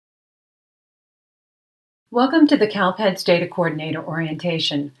Welcome to the CALPADS Data Coordinator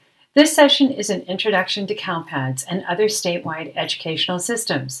Orientation. This session is an introduction to CALPADS and other statewide educational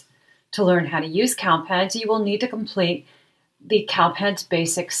systems. To learn how to use CALPADS, you will need to complete the CALPADS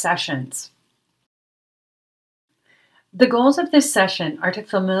Basics sessions. The goals of this session are to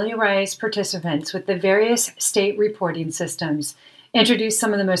familiarize participants with the various state reporting systems, introduce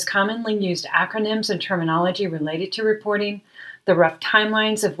some of the most commonly used acronyms and terminology related to reporting, the rough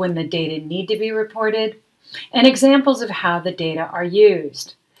timelines of when the data need to be reported, and examples of how the data are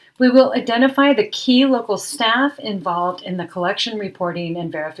used. We will identify the key local staff involved in the collection, reporting,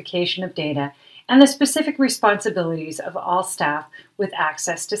 and verification of data, and the specific responsibilities of all staff with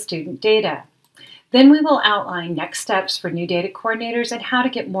access to student data. Then we will outline next steps for new data coordinators and how to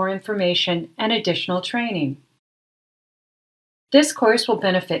get more information and additional training. This course will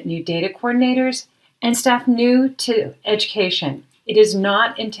benefit new data coordinators and staff new to education. It is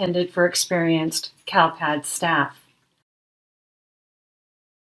not intended for experienced CALPADS staff.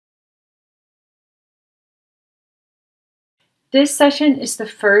 This session is the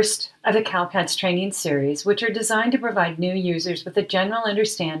first of the CALPADS training series, which are designed to provide new users with a general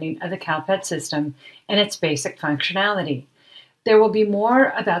understanding of the CALPADS system and its basic functionality. There will be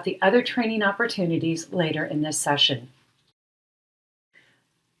more about the other training opportunities later in this session.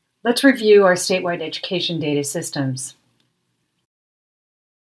 Let's review our statewide education data systems.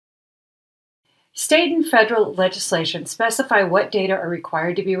 State and federal legislation specify what data are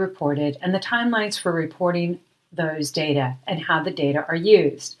required to be reported and the timelines for reporting those data and how the data are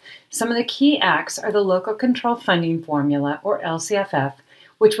used. Some of the key acts are the Local Control Funding Formula, or LCFF,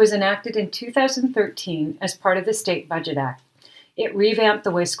 which was enacted in 2013 as part of the State Budget Act. It revamped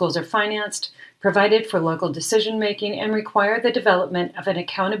the way schools are financed, provided for local decision-making, and required the development of an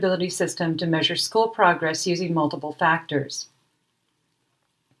accountability system to measure school progress using multiple factors.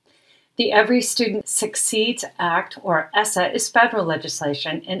 The Every Student Succeeds Act, or ESSA, is federal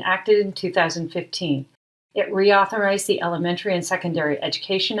legislation enacted in 2015. It reauthorized the Elementary and Secondary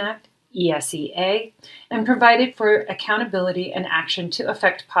Education Act, ESEA, and provided for accountability and action to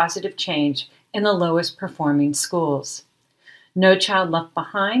effect positive change in the lowest performing schools. No Child Left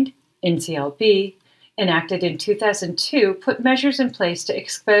Behind, NCLB, enacted in 2002, put measures in place to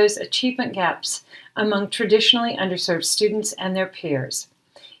expose achievement gaps among traditionally underserved students and their peers.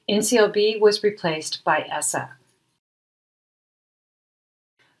 NCLB was replaced by ESSA.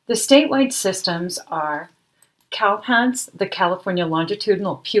 The statewide systems are CALPADS, the California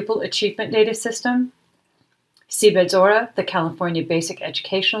Longitudinal Pupil Achievement Data System; CBEDS Aura, the California Basic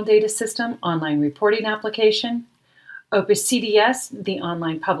Educational Data System online reporting application; Opus CDS, the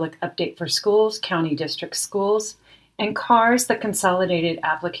online public update for schools, county district schools; and CARS, the Consolidated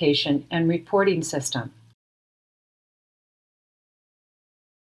Application and Reporting System.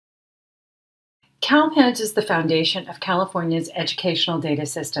 CALPADS is the foundation of California's educational data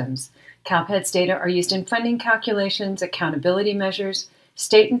systems. CALPADS data are used in funding calculations, accountability measures,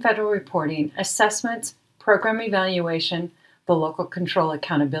 state and federal reporting, assessments, program evaluation, the Local Control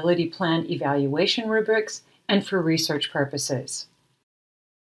Accountability Plan evaluation rubrics, and for research purposes.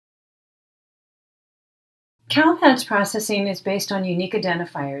 CALPADS processing is based on unique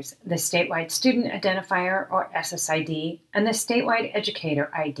identifiers, the Statewide Student Identifier, or SSID, and the Statewide Educator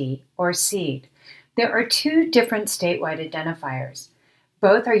ID, or SEED. There are two different statewide identifiers.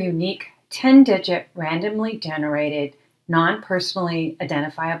 Both are unique 10-digit randomly generated, non-personally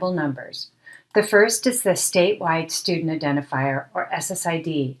identifiable numbers. The first is the Statewide Student Identifier, or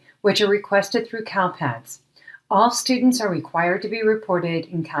SSID, which are requested through CALPADS. All students are required to be reported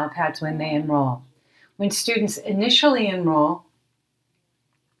in CALPADS when they enroll. When students initially enroll,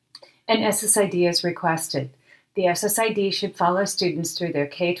 an SSID is requested. The SSID should follow students through their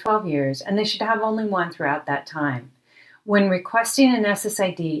K-12 years, and they should have only one throughout that time. When requesting an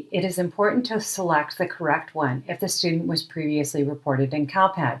SSID, it is important to select the correct one if the student was previously reported in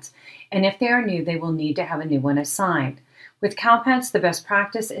CALPADS, and if they are new, they will need to have a new one assigned. With CALPADS, the best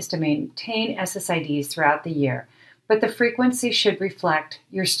practice is to maintain SSIDs throughout the year, but the frequency should reflect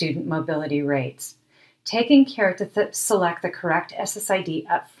your student mobility rates. Taking care to select the correct SSID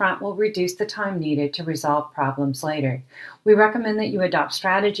up front will reduce the time needed to resolve problems later. We recommend that you adopt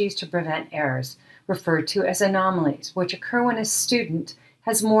strategies to prevent errors, referred to as anomalies, which occur when a student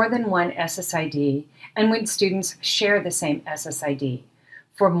has more than one SSID and when students share the same SSID.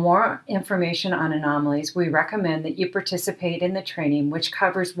 For more information on anomalies, we recommend that you participate in the training which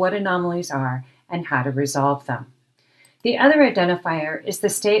covers what anomalies are and how to resolve them. The other identifier is the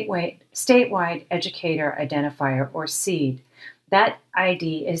Statewide Educator Identifier, or SEED. That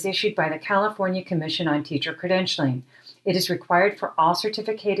ID is issued by the California Commission on Teacher Credentialing. It is required for all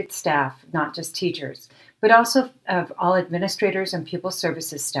certificated staff, not just teachers, but also of all administrators and pupil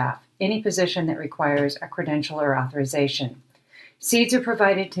services staff, any position that requires a credential or authorization. Seeds are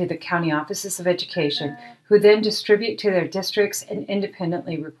provided to the county offices of education, who then distribute to their districts and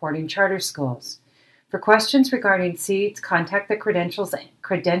independently reporting charter schools. For questions regarding seeds, contact the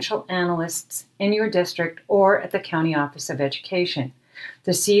credential analysts in your district or at the county office of education.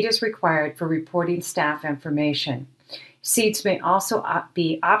 The seed is required for reporting staff information. Seeds may also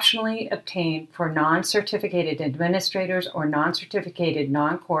be optionally obtained for non-certificated administrators or non-certificated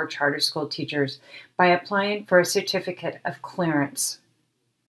non-core charter school teachers by applying for a certificate of clearance.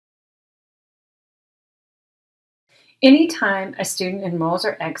 Anytime a student enrolls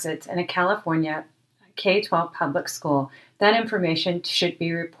or exits in a California K-12 public school, that information should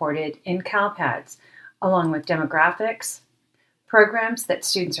be reported in CALPADS, along with demographics, programs that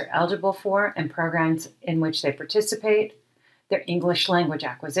students are eligible for and programs in which they participate, their English language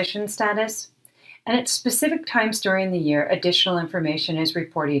acquisition status, and at specific times during the year, additional information is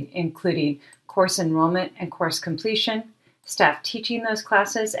reported, including course enrollment and course completion, staff teaching those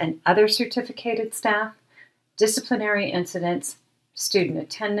classes and other certificated staff, disciplinary incidents, student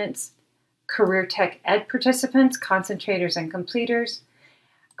attendance, career tech ed participants, concentrators and completers,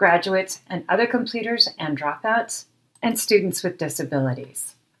 graduates and other completers and dropouts, and students with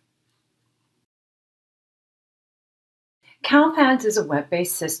disabilities. CALPADS is a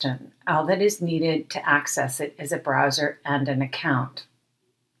web-based system. All that is needed to access it is a browser and an account.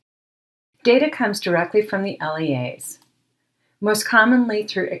 Data comes directly from the LEAs, most commonly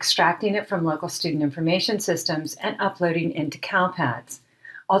through extracting it from local student information systems and uploading into CALPADS.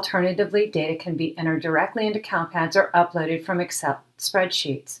 Alternatively, data can be entered directly into CALPADS or uploaded from Excel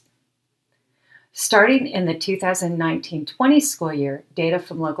spreadsheets. Starting in the 2019-20 school year, data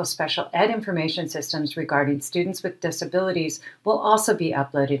from local special ed information systems regarding students with disabilities will also be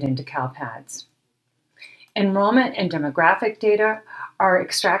uploaded into CALPADS. Enrollment and demographic data are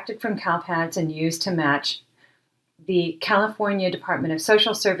extracted from CALPADS and used to match the California Department of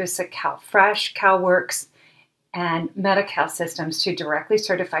Social Services, CalFresh, CalWorks, and Medi-Cal systems to directly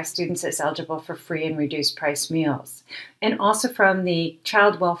certify students as eligible for free and reduced price meals, and also from the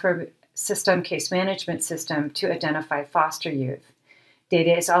Child Welfare System case management system to identify foster youth.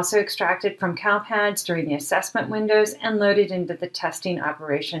 Data is also extracted from CALPADS during the assessment windows and loaded into the Testing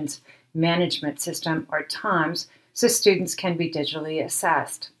Operations Management System, or TOMS, so students can be digitally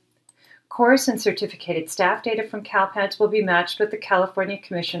assessed. Course and certificated staff data from CALPADS will be matched with the California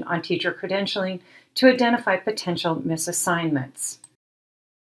Commission on Teacher Credentialing to identify potential misassignments.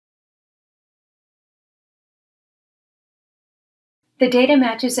 The data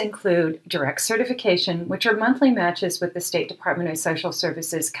matches include direct certification, which are monthly matches with the State Department of Social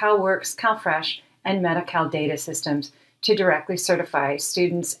Services, CalWorks, CalFresh, and Medi-Cal data systems to directly certify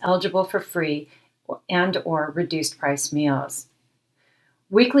students eligible for free and/or reduced price meals.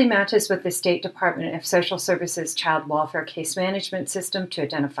 Weekly matches with the State Department of Social Services Child Welfare Case Management System to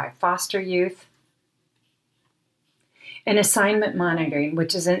identify foster youth. And assignment monitoring,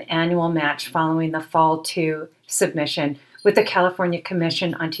 which is an annual match following the Fall 2 submission with the California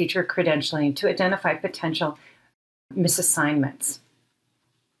Commission on Teacher Credentialing to identify potential misassignments.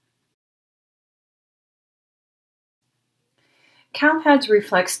 CALPADS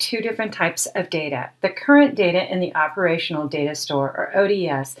reflects two different types of data. The current data in the Operational Data Store, or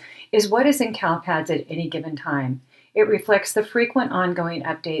ODS, is what is in CALPADS at any given time. It reflects the frequent ongoing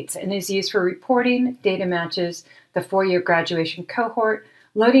updates and is used for reporting, data matches, the four-year graduation cohort,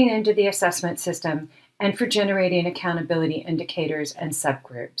 loading into the assessment system, and for generating accountability indicators and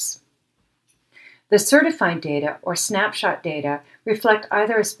subgroups. The certified data, or snapshot data, reflect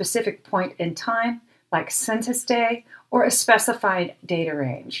either a specific point in time, like census day, or a specified data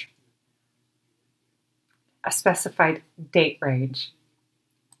range, a specified date range.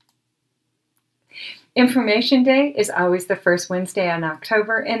 Information Day is always the first Wednesday in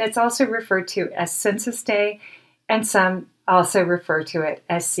October, and it's also referred to as Census Day, and some also refer to it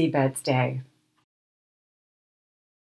as Seabeds Day.